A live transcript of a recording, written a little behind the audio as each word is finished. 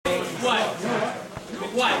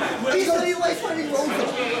What? He's only like funny rolls.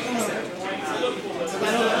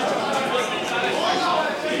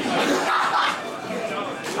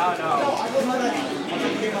 Oh no.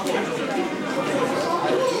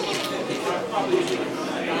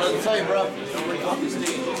 I'll tell you, bro.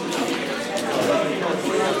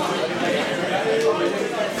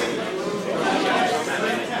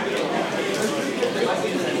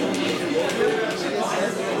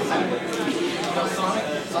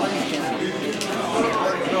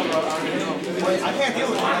 I can't deal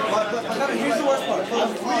with it. But here's the worst part. We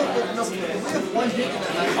have one hit in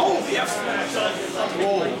that match. Oh, yes.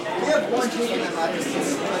 Whoa. We have one hit in that match.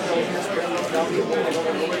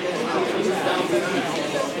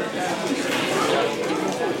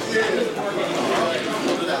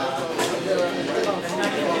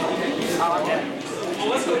 Well,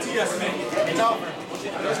 let's go TS, man. It's over.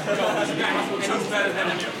 It's better than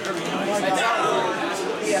it's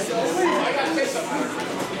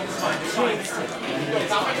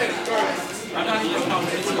I'm not even coming.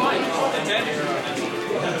 It's fine. It's dead.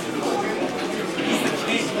 He's the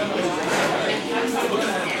king. It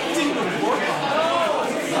didn't even work on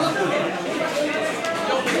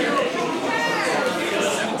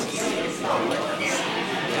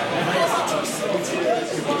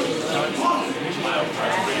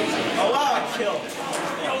oh wow, I killed.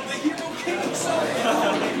 Yo, the hero king himself.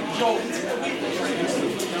 Yo,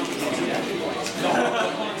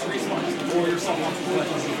 or someone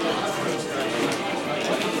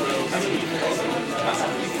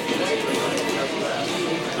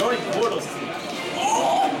going portals.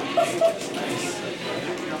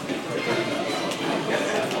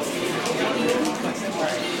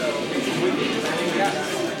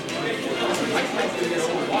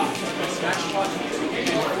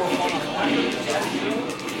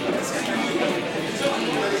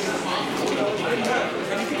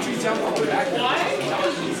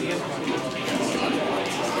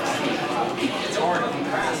 It's hard and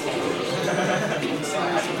fast.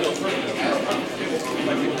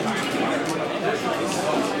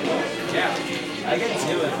 Yeah, I can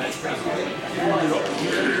do it.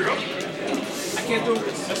 I can't do it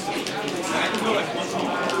consistently. I can do it like once a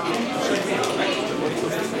month.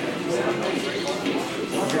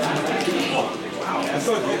 Wow, that's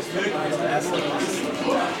so good.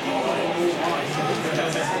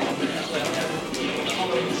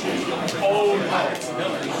 Oh, no.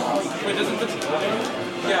 Wait, doesn't this...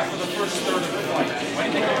 Yeah, for the first third of the flight. Why do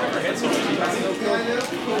you think I ever hit something?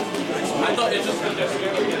 I thought it just did this.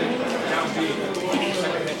 Down B.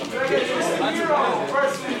 Second hit.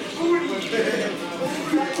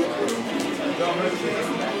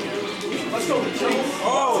 Let's go.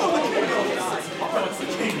 Oh!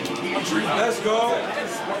 Let's go.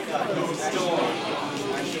 Still on.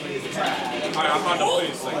 Alright, I'm on the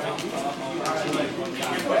police.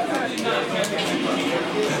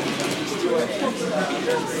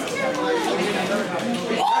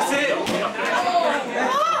 That's it!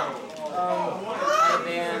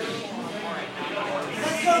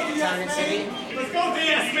 Let's go,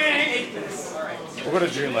 DS, man! We'll go to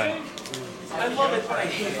Dreamland. I love it, but I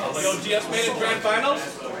hate it. Yo, DS made it Grand Finals?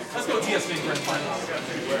 Let's go DS made Grand Finals.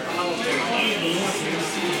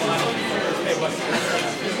 Hey, what's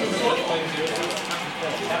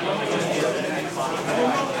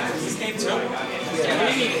this game 2?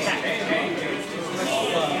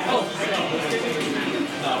 Oh, God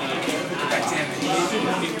damn it.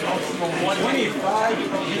 25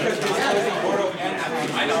 because this is Portal and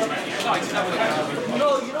I know. No, I just have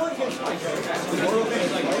No, you know what you can Portal thing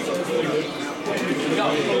is like no.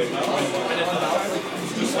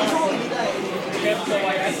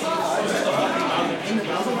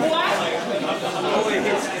 What? oh, it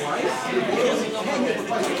hits twice?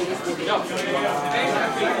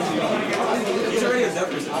 He's already at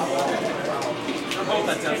Zephyr. They're both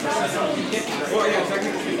at 10%. Well, yeah,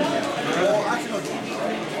 technically. Well, actually,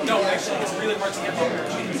 No, actually, it's really hard to get both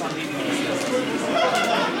machines on DVD.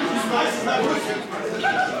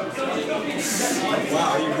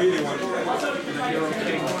 Wow, you really want to do that. You're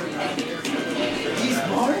kidding. he's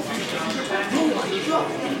smart?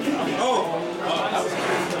 Oh!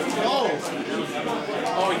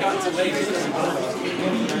 Oh, he got delayed.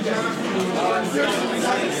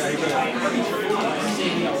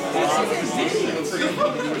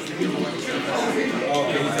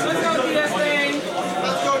 Let's go, DS Main!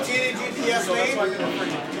 Let's go, GDGPS Main.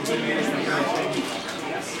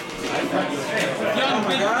 Young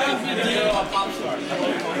video, a pop star.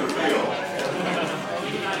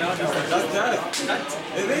 That's that.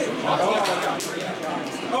 Is it?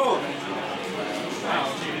 Oh!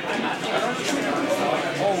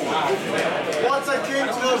 Once I came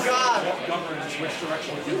to know God. govern and which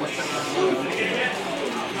direction we can push it.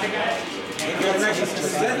 You gotta make this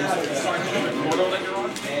consent out of it. Portal that you're on?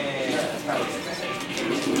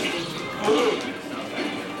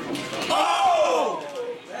 Oh!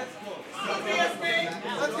 Let's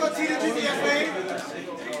go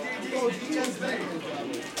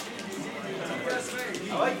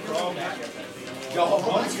I like Brawl back. Yo,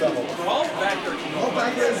 let's go. Brawl back there. Go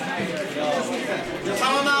back there. Just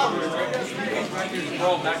tell him out.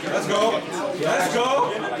 Brawl back there. Let's go. Let's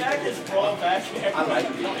go. Back is Brawl back there. I like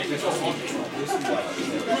it. It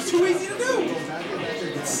was too easy to do.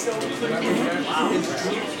 It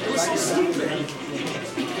was so stupid.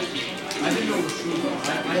 I didn't know it was true.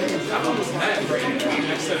 I was mad right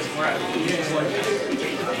next set of crap. It was like,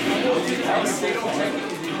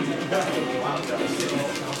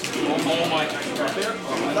 oh my, right there?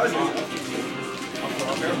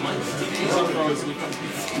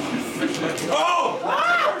 Oh!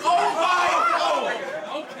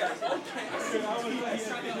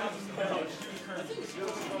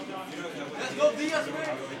 Let's go, Diaz,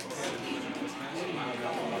 man.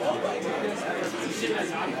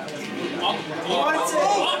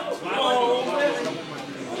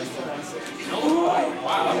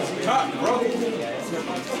 Wow, that was tough, bro.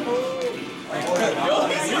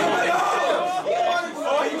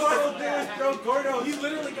 Oh, he wanted to dance, bro. Gordo. He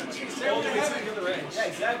literally got chased down to the other edge. Yeah,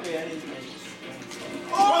 exactly. I didn't.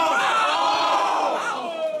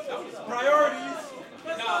 Priorities.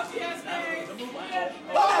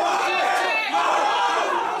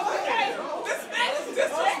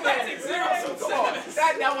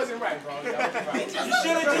 That wasn't right, bro. That wasn't right. You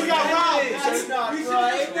should have just got robbed. That's not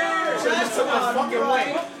right. That's took my fucking way.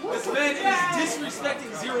 This man is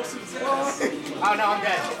disrespecting zero success. Oh no, I'm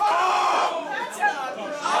dead.